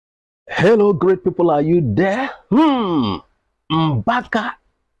Hello, great people. Are you there? Mbaka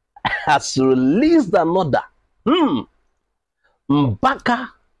has released another. Mbaka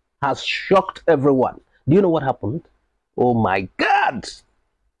has shocked everyone. Do you know what happened? Oh my God.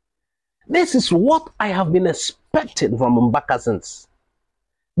 This is what I have been expecting from Mbaka since.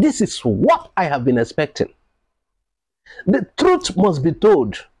 This is what I have been expecting. The truth must be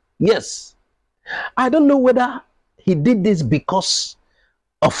told. Yes. I don't know whether he did this because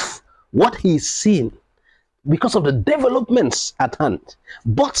of what he's seen, because of the developments at hand.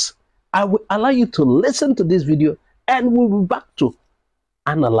 But I will allow you to listen to this video and we'll be back to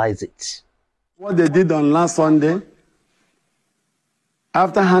analyze it. What they did on last Sunday,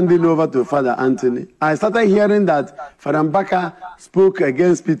 after handing over to Father Anthony, I started hearing that Father Mbaka spoke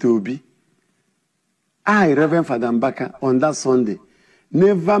against Peter Obi. Reverend Father Mbaka, on that Sunday,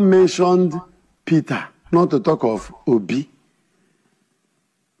 never mentioned Peter, not to talk of Obi.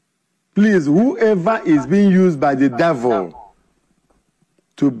 Please, whoever is being used by the devil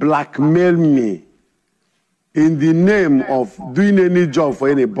to blackmail me in the name of doing any job for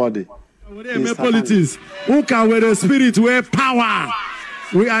anybody. Politics. Who can with the spirit wear power?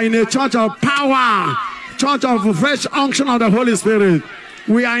 We are in a church of power, church of fresh unction of the Holy Spirit.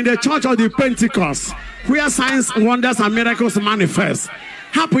 We are in the church of the Pentecost, where signs, wonders, and miracles manifest.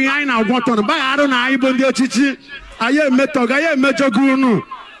 Happy I now got on by I don't know even the chichi. I am metog, I am major guru.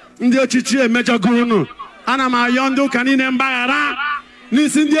 Ndio chichi emeja gunu ana ma yondo kanine mbaghara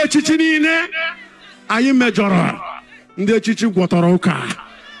n'isi ndị echichi niile anyị mejọrọ ndị echichi gwọtọrọ ụka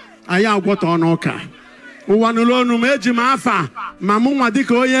anyị agwọtọ ọnụ ụka ụwa n'ụlọọnụ m eji m afa ma mụ nwa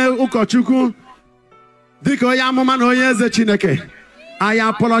dịka onye ụkọchukwu dịka onye amụma na onye eze Chineke. I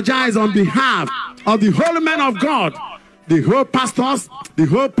apologize on behalf of the whole men of God, the whole pastors, the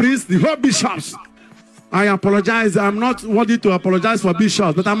whole priests, the whole bishops. I apologize. I'm not worthy to apologize for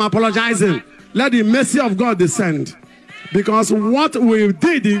bishops, but I'm apologizing. Let the mercy of God descend. Because what we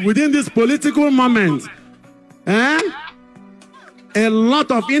did within this political moment, a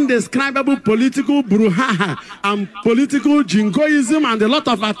lot of indescribable political brouhaha and political jingoism and a lot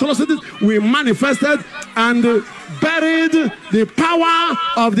of atrocities we manifested and buried the power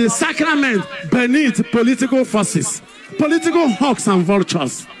of the sacrament beneath political forces, political hawks and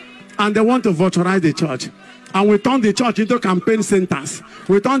vultures. And they want to vulturize the church. And we turn the church into campaign centers.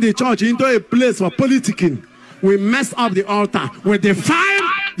 We turn the church into a place for politicking. We mess up the altar. We defile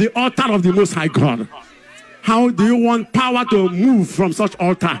the altar of the Most High God. How do you want power to move from such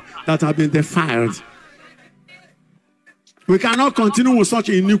altar that have been defiled? We cannot continue with such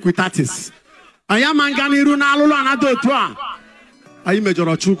iniquities. I am Anganiru Nalulo another tour. I am Major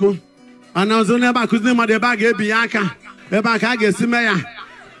Chuku. And I was only about Kuzima de Bag Bianca. Ebaka Gesimeya.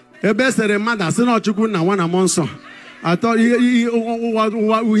 Ebesere mada sino chukwu na wana monso ato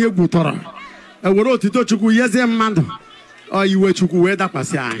ihe gbutara ewere otito chukwu yeze mmadụ iwe chukwu wee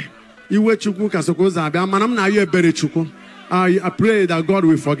dakwasị anyị iwe chukwu ka sokwa ụzọ abịa mana m na ayọ ebere chukwu. I pray that God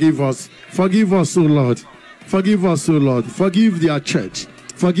will forgive us. Forgive us, O Lord. Forgive us, O Lord. Forgive their church.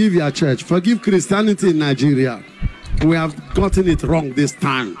 Forgive your church. Forgive Christianity in Nigeria. We have gotten it wrong this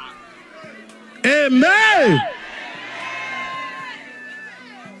time. Amen.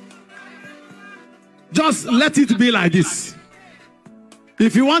 Just let it be like this.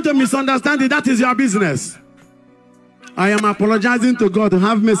 If you want to misunderstand it, that is your business. I am apologizing to God to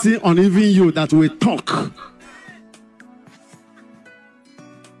have mercy on even you that will talk.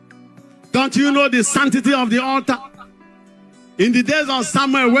 Don't you know the sanctity of the altar? In the days of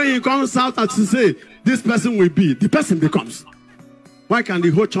Samuel, when he comes out and to say, this person will be, the person becomes. Why can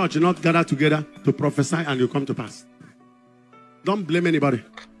the whole church not gather together to prophesy and you come to pass? Don't blame anybody.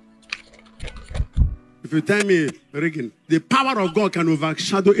 If you tell me rigging, the power of God can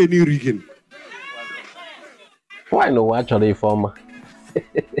overshadow any rigging. Why no actually former?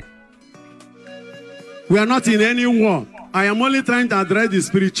 We are not in any war. I am only trying to address the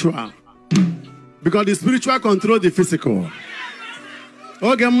spiritual. Because the spiritual control the physical.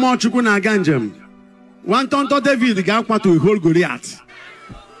 Okay, more chukwu na ganjem. One tonto David ga-akwa to hold Goliath.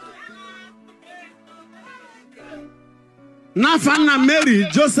 Nathan na Mary,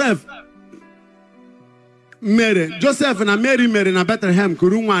 Joseph na Mary na Bethlehem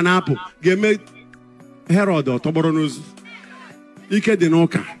kuru nwa na apụ ga-eme Herod ọtọgbọrọ n'ozu. Ike dị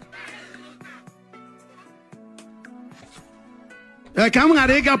n'ụka. Ka m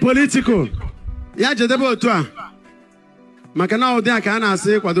ghara ịga political. Ya jedebe otu a. Maka na ụdị a ka a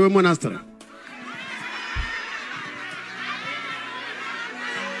na-asị kwadobe monastery.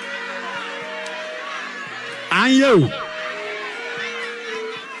 And you.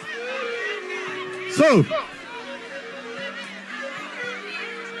 So,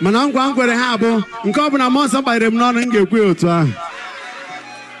 Mana nkwa nkwere ha bụ nke ọ bụ na mmụọ nsọ gbanyere m n'ọnụ m ga-ekwu otu ahụ.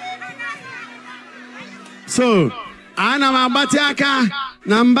 So, ana m agbatị aka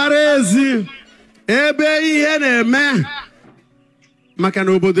na mbara ezi ebe ihe na-eme maka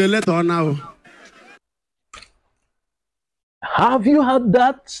na obodo eleta ọ na-ahụ. Have you heard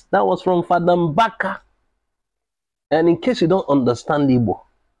that? That was from Father Mbaka. And in case you don't understand Igbo,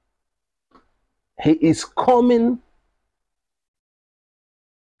 he is coming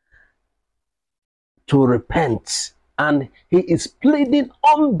to repent, and he is pleading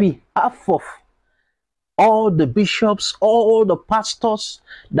on behalf of all the bishops, all the pastors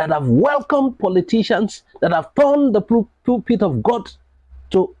that have welcomed politicians, that have turned the pulpit of God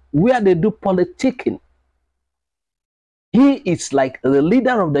to where they do politicking. He is like the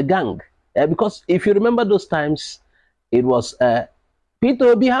leader of the gang. Because if you remember those times, it was, Peter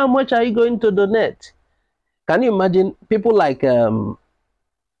Obi, how much are you going to donate? Can you imagine people like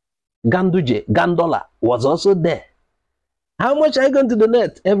Gandola was also there. How much are you going to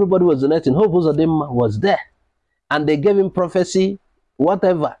donate? Everybody was donating. Hope Uzodimma was there. And they gave him prophecy,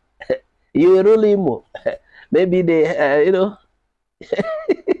 whatever. You will rule him. Maybe they, you know.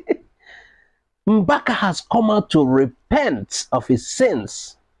 Mbaka has come out to repent of his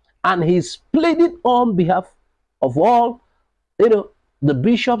sins. And he's pleaded on behalf of all, you know, the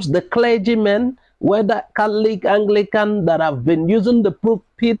bishops, the clergymen, whether Catholic, Anglican, that have been using the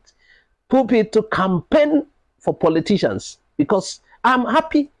pulpit to campaign for politicians. Because I'm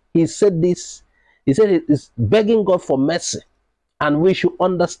happy he said this. He said he's begging God for mercy. And we should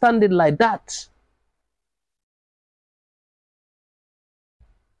understand it like that.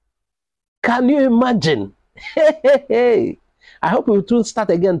 Can you imagine? Hey. I hope it will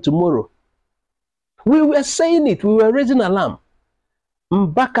start again tomorrow. We were saying it. We were raising alarm.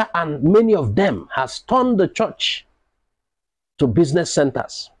 Mbaka and many of them has turned the church to business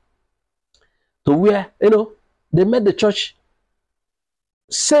centers. To where, you know, they made the church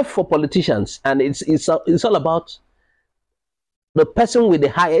safe for politicians. And it's all about the person with the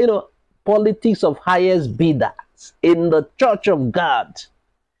high, you know, politics of highest bidders in the church of God.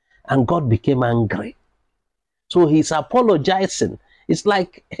 And God became angry. So he's apologizing. It's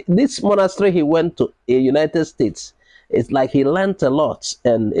like this monastery he went to in the United States. It's like he learned a lot.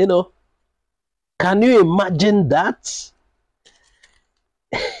 And, you know, can you imagine that?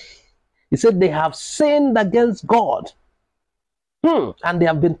 He said they have sinned against God. And they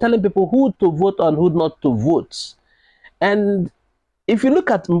have been telling people who to vote and who not to vote. And if you look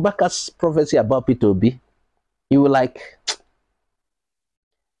at Mbaka's prophecy about Peter Obi, you will like,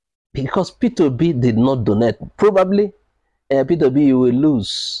 because Peter Obi did not donate, probably Peter Obi, you will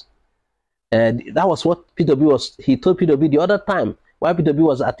lose. And that was what Peter Obi was, he told Peter Obi the other time, while Peter Obi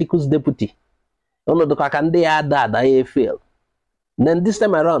was Atiku's deputy. Oh no, the Kakande had that, I failed. Then this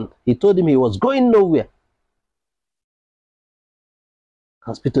time around, he told him he was going nowhere.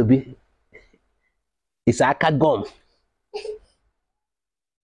 Because Peter Obi is a kagom.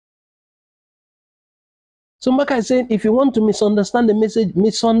 So Mbaka is saying, if you want to misunderstand the message,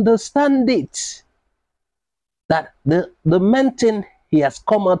 misunderstand it. That the main thing he has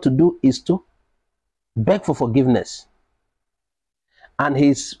come out to do is to beg for forgiveness. And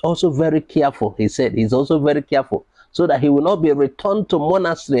he's also very careful, he said, he's also very careful, so that he will not be returned to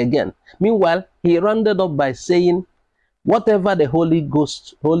monastery again. Meanwhile, he rounded up by saying, whatever the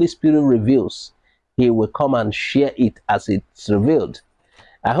Holy Spirit reveals, he will come and share it as it's revealed.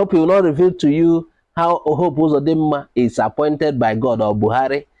 I hope he will not reveal to you how Hope Uzodimma is appointed by God or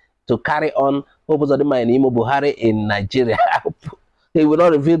Buhari to carry on Hope Uzodimma and Imo Buhari in Nigeria. I hope he will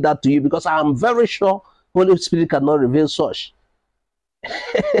not reveal that to you, because I'm very sure Holy Spirit cannot reveal such.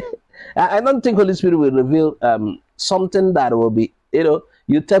 I don't think Holy Spirit will reveal something that will be, you know,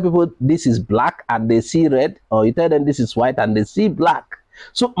 you tell people this is black and they see red, or you tell them this is white and they see black.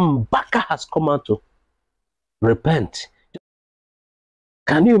 So Mbaka has come out to repent.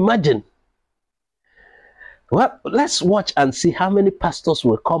 Can you imagine? Well, let's watch and see how many pastors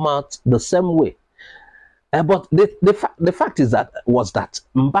will come out the same way. But the fact is that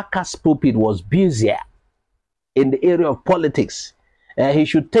Mbaka's pulpit was busier in the area of politics. He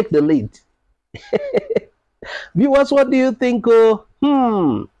should take the lead. Viewers, what do you think?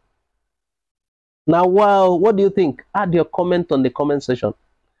 Now, wow, what do you think? Add your comment on the comment section.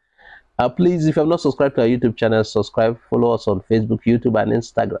 Please, if you have not subscribed to our YouTube channel, subscribe. Follow us on Facebook, YouTube, and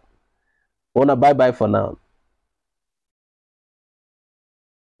Instagram. Wanna bye-bye for now.